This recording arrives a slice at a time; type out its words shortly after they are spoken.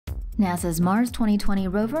NASA's Mars 2020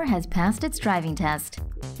 rover has passed its driving test.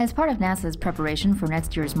 As part of NASA's preparation for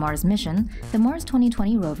next year's Mars mission, the Mars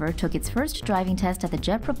 2020 rover took its first driving test at the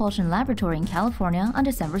Jet Propulsion Laboratory in California on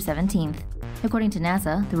December 17th. According to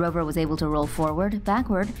NASA, the rover was able to roll forward,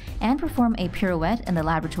 backward, and perform a pirouette in the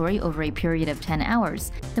laboratory over a period of 10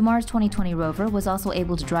 hours. The Mars 2020 rover was also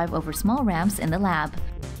able to drive over small ramps in the lab.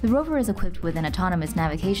 The rover is equipped with an autonomous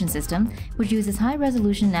navigation system, which uses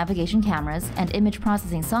high-resolution navigation cameras and image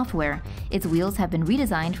processing software. Its wheels have been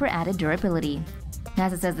redesigned for added durability.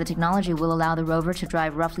 NASA says the technology will allow the rover to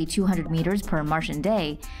drive roughly 200 meters per Martian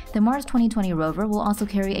day. The Mars 2020 rover will also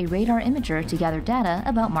carry a radar imager to gather data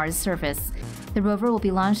about Mars' surface. The rover will be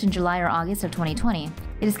launched in July or August of 2020.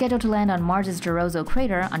 It is scheduled to land on Mars' Jerozo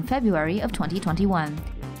Crater on February of 2021.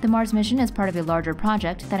 The Mars mission is part of a larger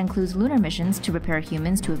project that includes lunar missions to prepare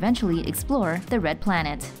humans to eventually explore the Red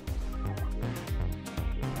Planet.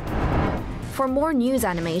 For more news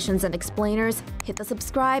animations and explainers, hit the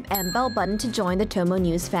subscribe and bell button to join the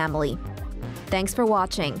TomoNews family. Thanks for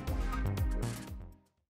watching.